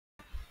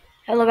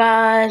Hello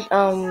guys,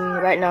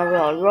 right now we're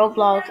on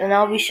Roblox and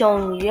I'll be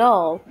showing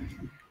y'all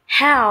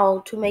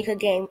how to make a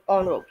game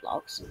on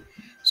Roblox.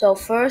 So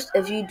first,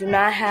 if you do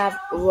not have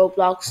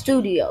Roblox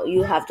Studio,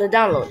 you have to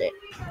download it.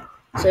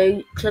 So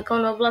you click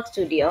on Roblox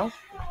Studio.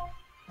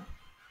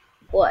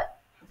 What?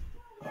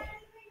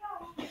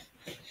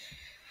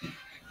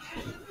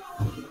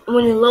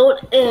 When you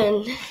load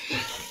in,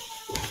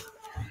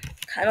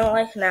 kind of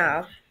like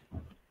now,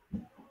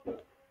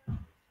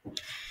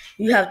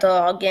 you have to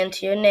log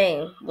into your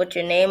name with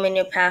your name and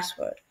your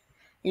password.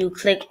 You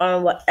click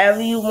on whatever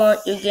you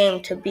want your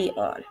game to be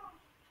on.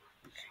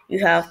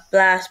 You have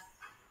Blast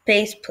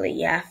Faceplay,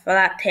 you have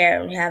Flat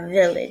Terror, you have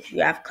Village,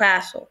 you have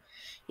Castle,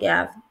 you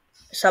have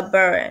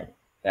Suburban,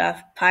 you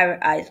have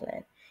Pirate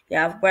Island, you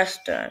have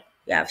Western,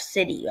 you have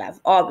City, you have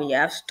Obby, you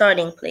have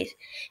Starting Place,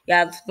 you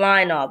have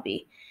Line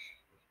Obby,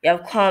 you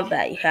have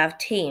Combat, you have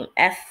Team,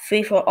 F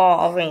Free for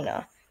All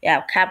Arena, you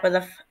have Cap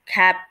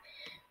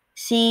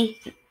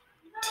CTF.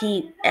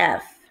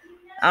 I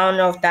don't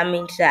know if that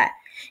means that.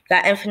 You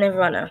got Infinite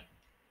Runner.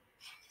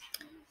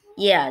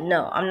 Yeah,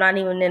 no, I'm not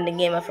even in the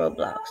game of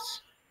Roblox.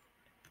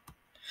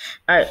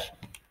 Alright.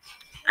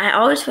 I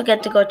always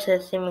forget to go to the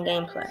theme and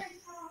gameplay.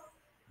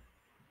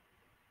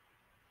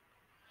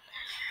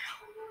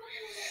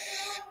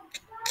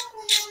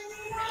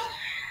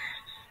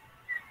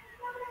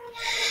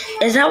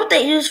 Is that what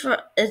they use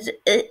for? Is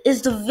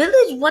the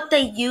village what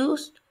they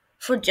used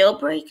for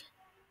jailbreak?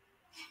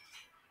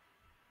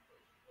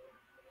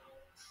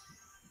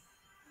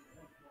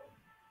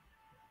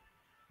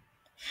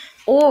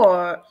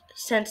 Or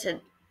since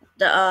the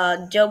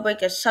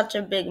jailbreak is such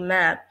a big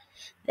map,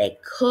 they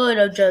could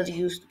have just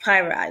used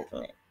Pirate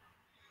Island.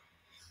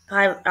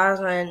 Pirate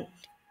Island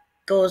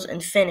goes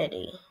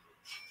infinity,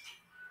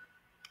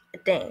 I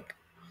think.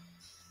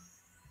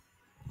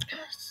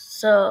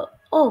 So,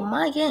 oh,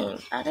 my game.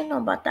 I didn't know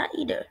about that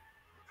either.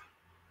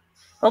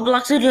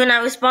 Roblox Studio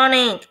not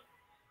respawning.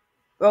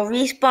 Well,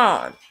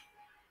 respawn.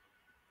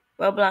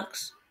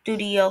 Roblox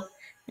Studio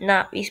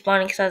not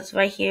respawning because it's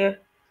right here.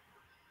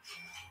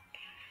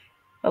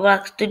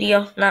 Roblox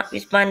Studio not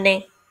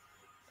responding.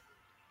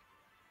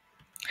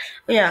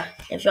 But yeah,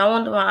 if y'all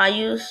wonder what I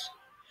use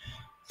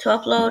to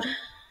upload,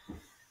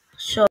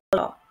 show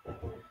y'all.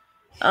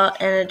 And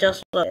it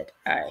just loaded.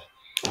 Alright.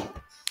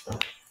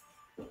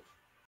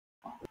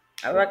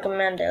 I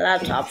recommend a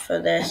laptop for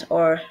this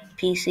or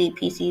PC.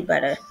 PC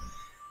better.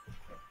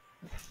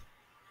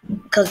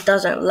 Because it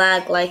doesn't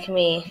lag like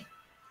me.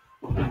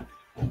 So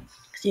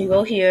you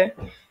go here,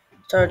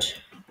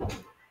 search.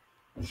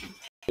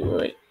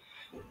 Wait.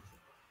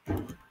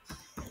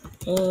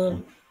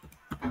 And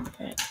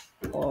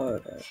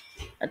order.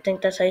 I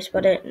think that's how you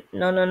spell it.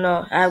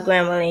 No. I have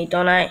Grammarly,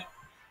 don't I?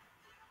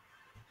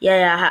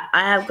 Yeah, I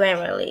have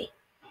Grammarly.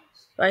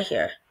 Right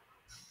here.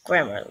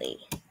 Grammarly.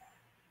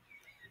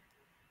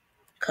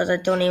 Because I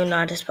don't even know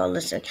how to spell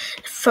listen.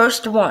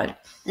 First one.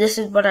 This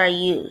is what I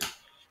use.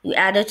 You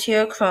add it to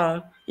your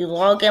Chrome. You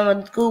log in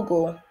with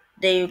Google.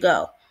 There you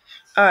go.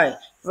 Alright,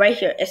 right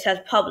here. It says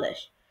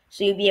publish.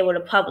 So you'll be able to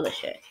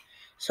publish it.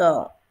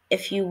 So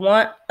if you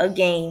want a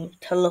game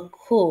to look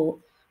cool,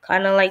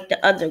 kind of like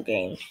the other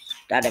games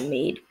that I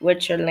made,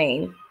 which are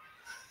lame,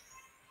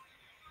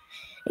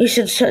 you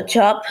should search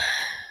up.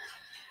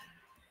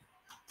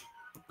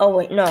 Oh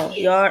wait, no.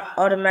 You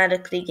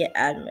automatically get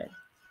admin.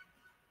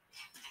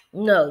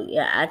 No, you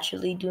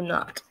actually do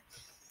not.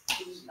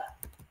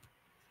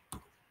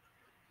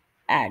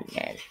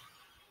 Admin.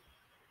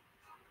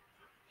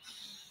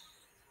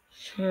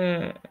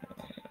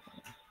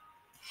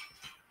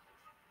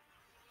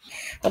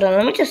 Hold on,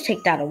 let me just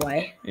take that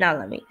away. Now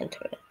let me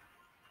enter it.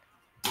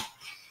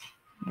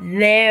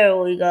 There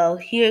we go.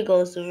 Here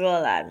goes the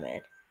real admin.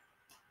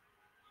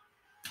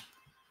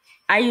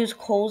 I use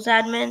Cole's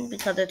admin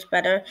because it's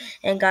better.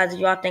 And guys, if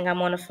y'all think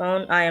I'm on a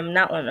phone, I am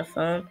not on a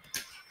phone.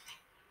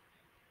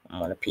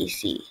 I'm on a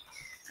PC.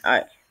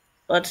 Alright,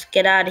 let's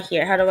get out of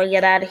here. How do I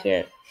get out of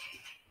here?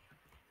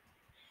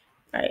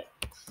 Alright.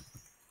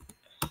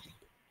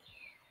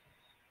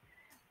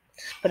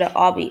 Let's put an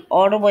obby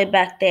all the way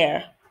back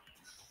there.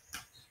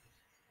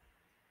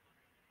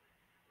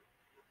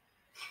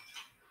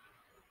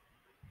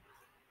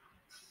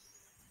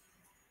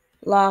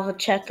 Lava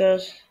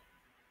checkers.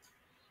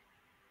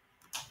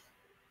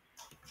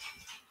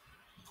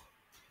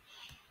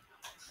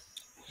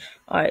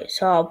 Alright,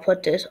 so I'll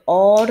put this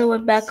all the way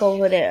back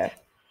over there.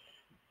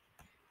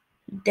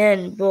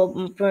 Then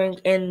we'll bring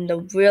in the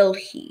real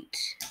heat.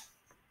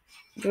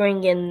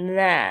 Bring in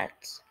that.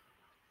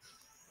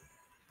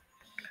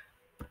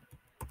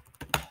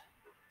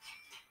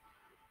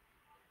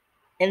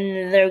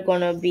 And they're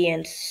gonna be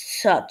in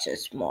such a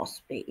small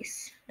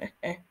space.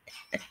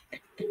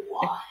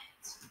 What?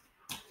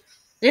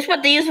 This is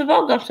what they use for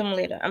Bubblegum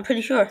Simulator, I'm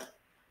pretty sure.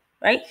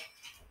 Right?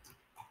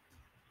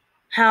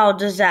 How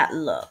does that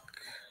look?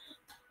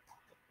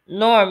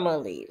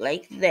 Normally,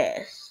 like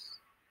this.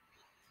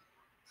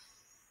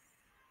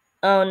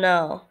 Oh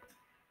no.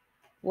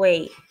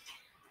 Wait.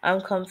 I'm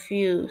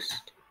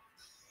confused.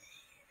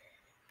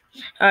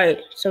 Alright,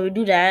 so we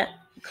do that.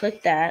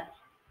 Click that.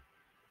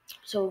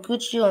 So we'll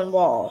put you on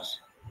walls.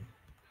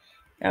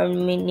 Now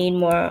we need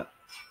more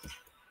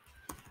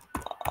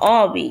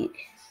RB.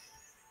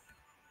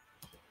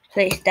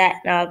 Place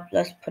that. Now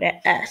let's put an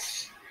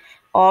S.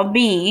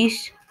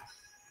 RBs.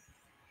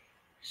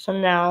 So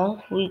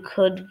now we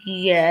could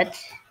get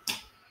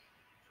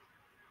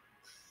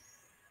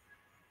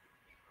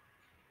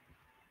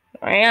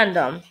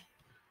random.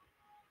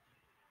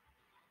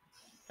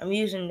 I'm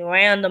using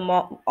random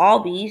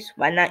RBs.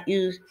 Why not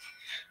use?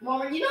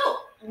 Mama, you know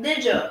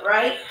Ninja,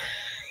 right?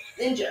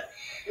 Ninja.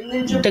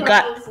 Ninja The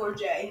Pro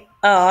 4J.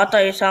 Oh, I thought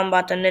you were talking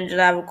about the ninja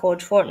that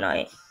records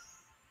Fortnite.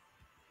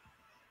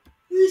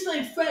 He's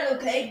my friend,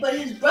 okay? But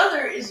his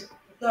brother is,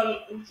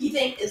 he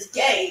thinks is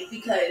gay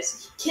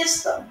because he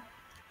kissed them.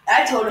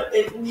 I told him,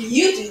 if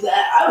you do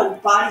that, I will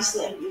body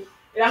slam you.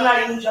 And I'm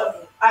not even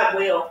joking. I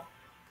will.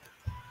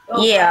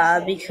 Yeah,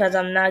 because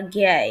I'm not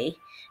gay.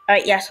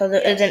 Alright, yeah, so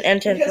there is an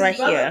entrance right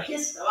here.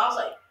 Kissed him. I was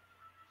like,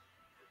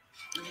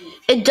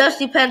 it just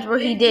depends where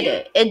he did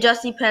it. It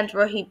just depends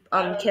where he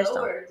kissed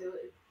him.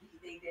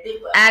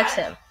 Ask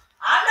him.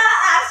 I'm not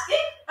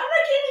asking. I'm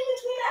not getting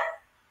between that.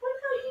 What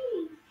do you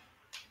mean?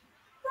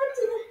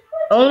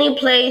 Only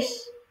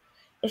place,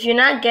 if you're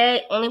not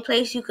gay, only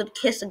place you could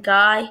kiss a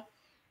guy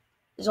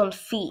is on the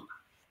feet.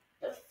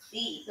 The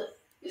feet?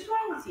 What's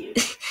wrong with you?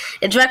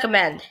 It's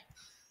recommended.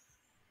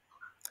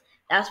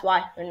 That's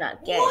why we're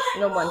not gay.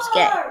 No one's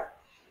gay.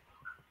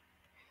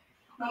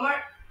 Mama,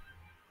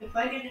 if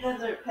I get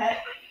another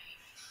pet,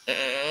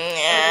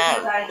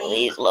 yeah,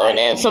 please load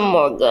in some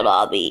more good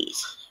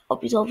hobbies.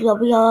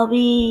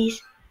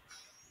 Hobbies.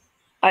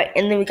 Alright,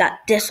 and then we got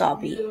this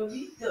hobby.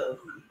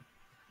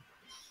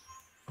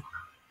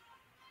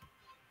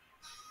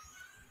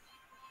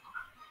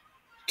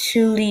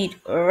 To lead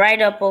right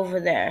up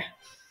over there.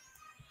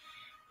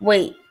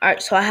 Wait,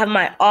 alright, so I have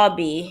my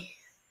obby.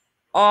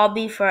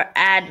 Obby for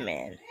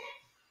admin.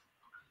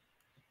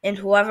 And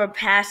whoever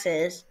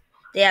passes,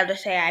 they have to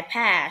say I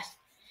passed.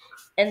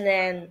 And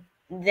then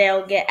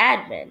they'll get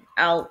admin.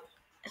 I'll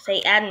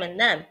say admin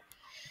them.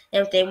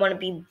 And if they want to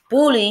be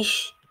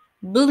bullyish,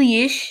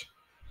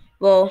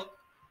 well,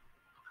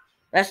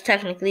 that's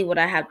technically what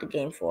I have the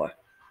game for.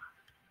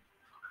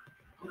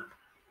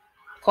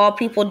 Call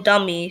people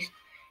dummies.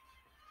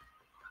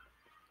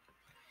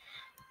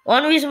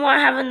 One reason why I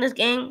have in this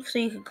game, so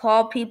you can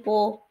call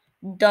people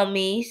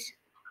dummies.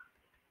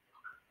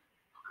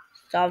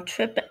 Stop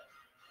tripping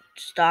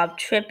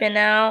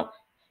out.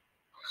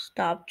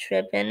 Stop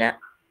tripping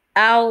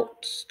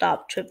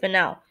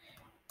out.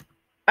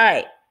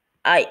 Alright.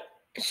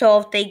 So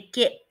if they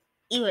get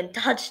even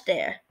touched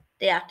there,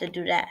 they have to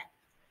do that.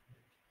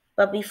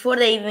 But before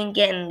they even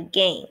get in the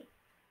game,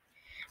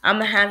 I'm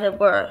going to have it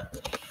where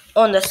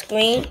on the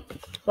screen,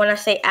 when I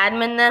say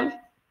admin them,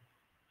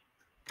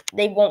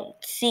 they won't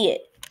see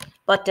it,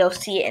 but they'll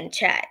see it in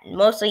chat.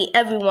 Mostly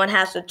everyone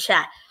has to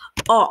chat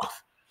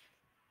off.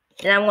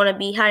 And I'm going to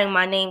be hiding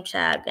my name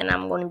tag, and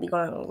I'm going to be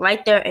going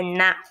right there in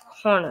that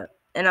corner,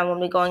 and I'm going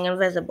to be going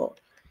invisible.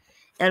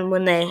 And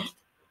when they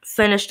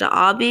finish the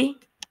obby,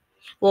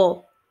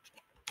 we'll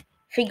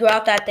figure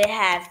out that they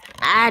have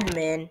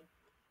admin.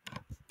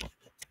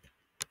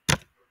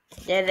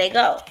 There they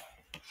go.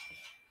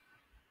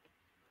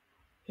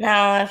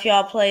 Now, if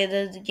y'all play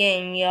this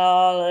game,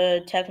 y'all are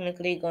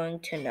technically going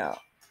to know.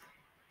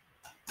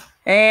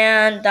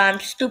 And I'm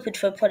stupid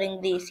for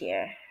putting these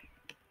here.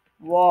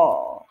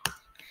 Whoa.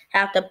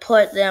 Have to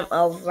put them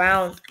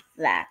around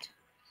that.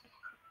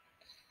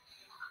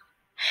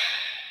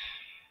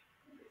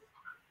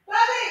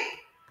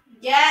 Buddy!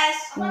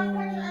 Yes? I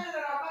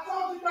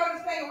told you to throw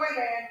this thing away,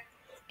 man.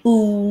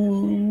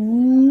 Ooh.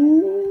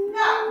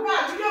 No,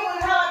 you don't want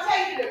to how I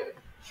tell you to.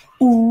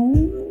 Ooh.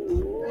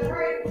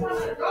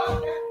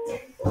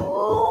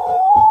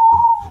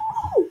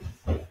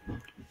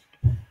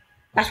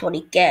 That's what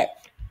he gets.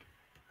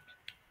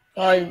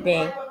 Always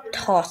being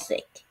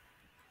toxic.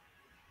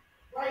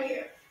 Right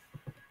here.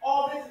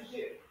 All this is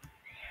you.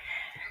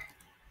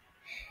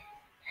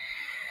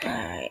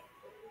 Alright.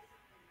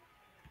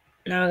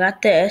 Now I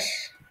got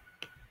this.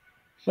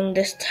 Bring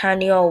this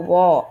tiny old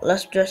wall.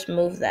 Let's just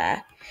move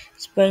that.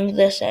 Let's bring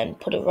this in.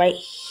 Put it right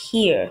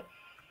here.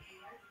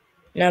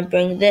 Now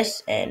bring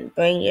this in.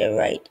 Bring it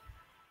right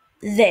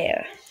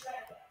there.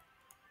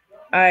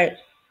 Alright.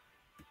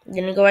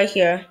 Gonna go right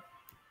here.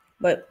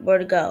 But where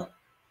to go?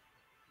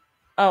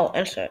 Oh,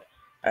 insert.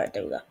 Alright,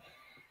 there we go.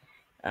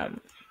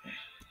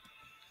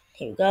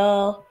 Here we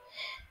go.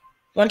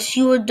 Once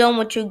you are done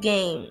with your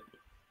game,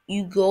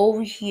 you go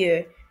over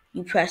here,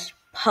 you press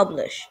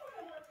publish.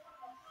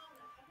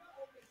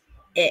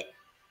 It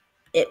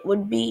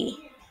would be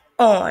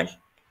on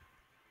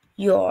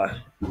your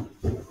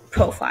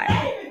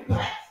profile.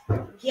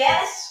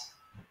 Yes?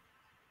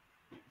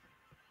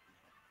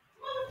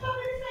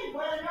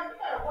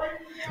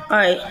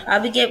 Alright,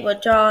 I'll be getting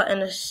with y'all in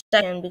a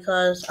second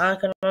because I'm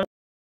going to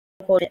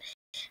record it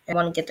and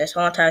want to get this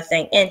whole entire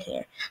thing in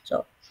here.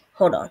 So,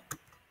 hold on.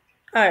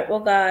 Alright, well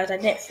guys, I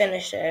didn't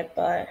finish it,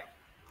 but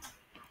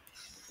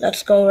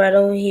let's go right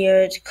over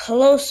here. It's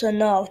close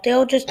enough.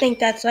 They'll just think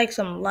that's like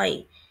some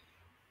light.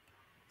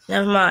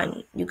 Never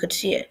mind. You could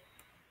see it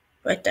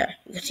right there.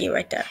 You can see it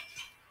right there.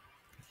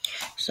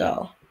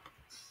 So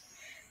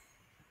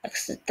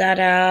exit that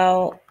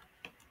out.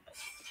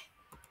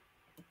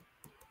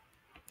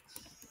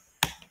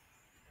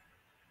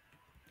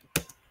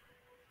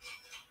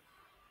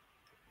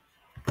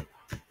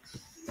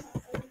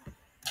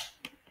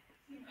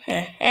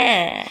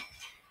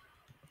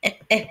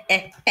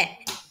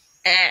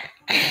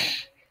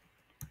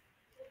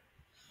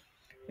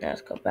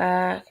 Let's go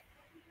back.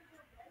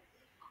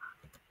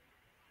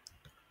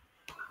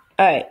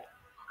 Alright.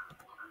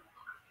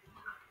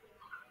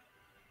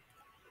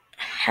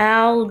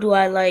 How do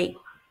I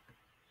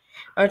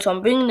Alright, so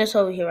I'm bringing this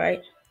over here,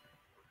 right?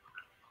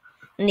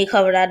 And you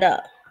cover that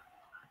up.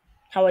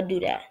 How I do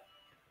that?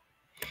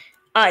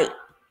 Alright.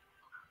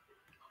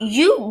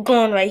 You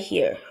going right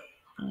here.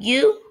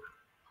 You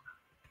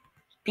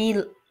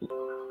be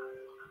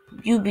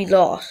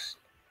lost.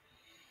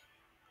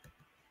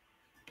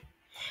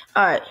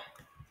 Alright.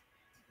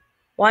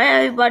 Why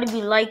everybody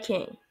be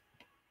liking?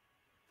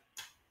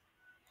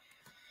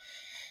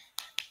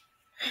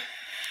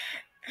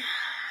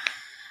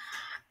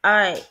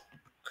 Alright.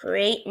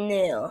 Create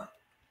new.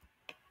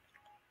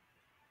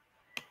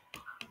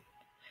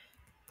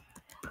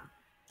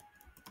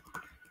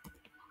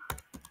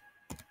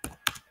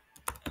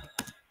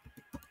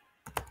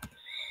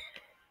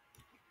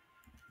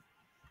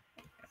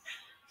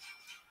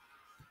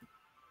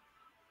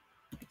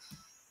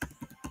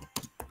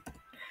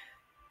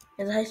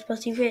 Is it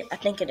supposed to be? I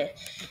think it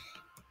is.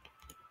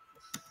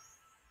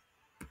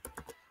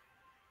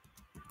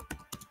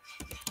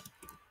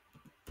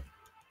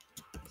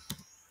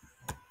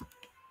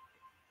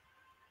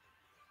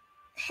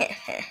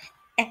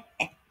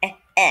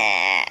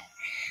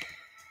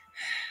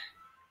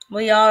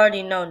 We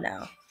already know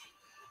now.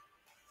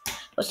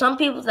 But some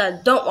people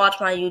that don't watch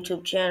my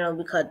YouTube channel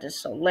because it's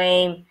so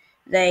lame,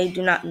 they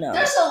do not know.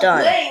 They're so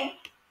Done. lame.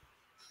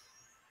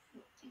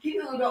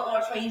 People who don't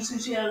watch my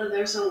YouTube channel,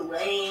 they're so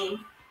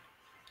lame.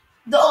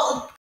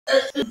 Do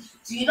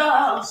you know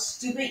how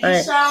stupid you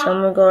Alright, sound? so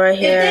I'm gonna go right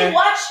here. If they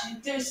watch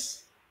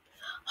this,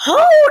 hold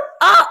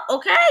up,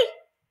 okay?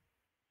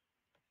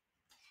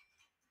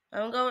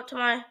 I'm gonna go to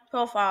my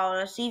profile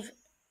and see if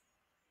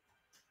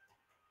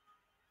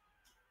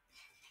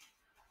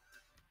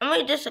I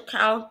made this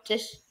account.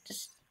 This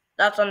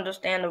that's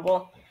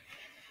understandable.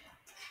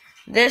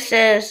 This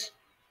is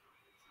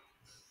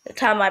the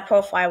time my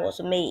profile was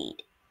made.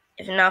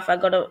 If not, if I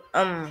go to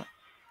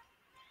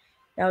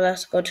now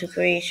let's go to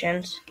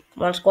creations.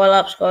 Come on, scroll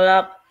up.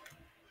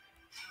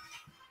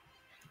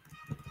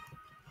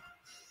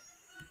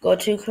 Go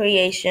to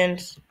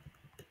creations.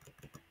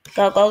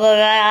 Go.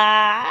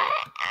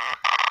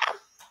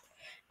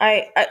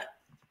 Alright,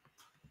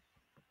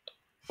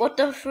 what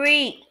the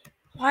freak?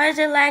 Why is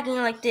it lagging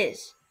like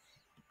this?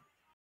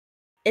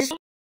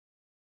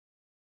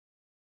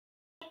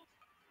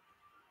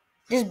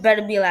 This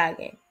better be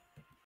lagging.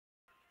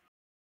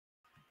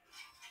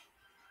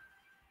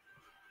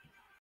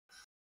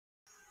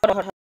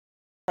 Hold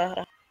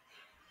on.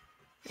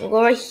 We'll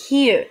go right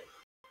here.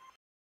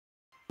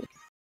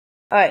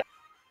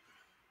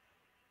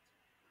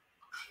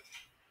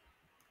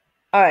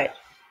 Alright.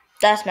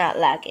 That's not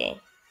lagging.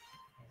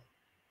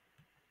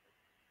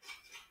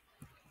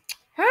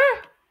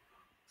 Huh?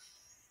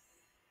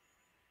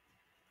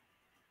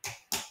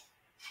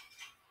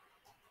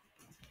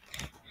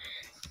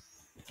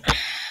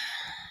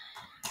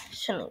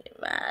 Shouldn't get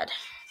mad.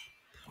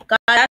 Guys,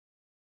 I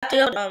have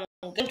to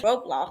go get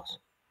roblox.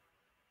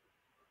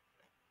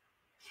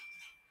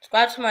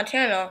 Subscribe to my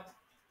channel.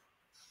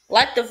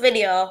 Like the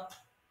video.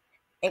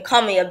 And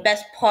comment your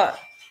best part.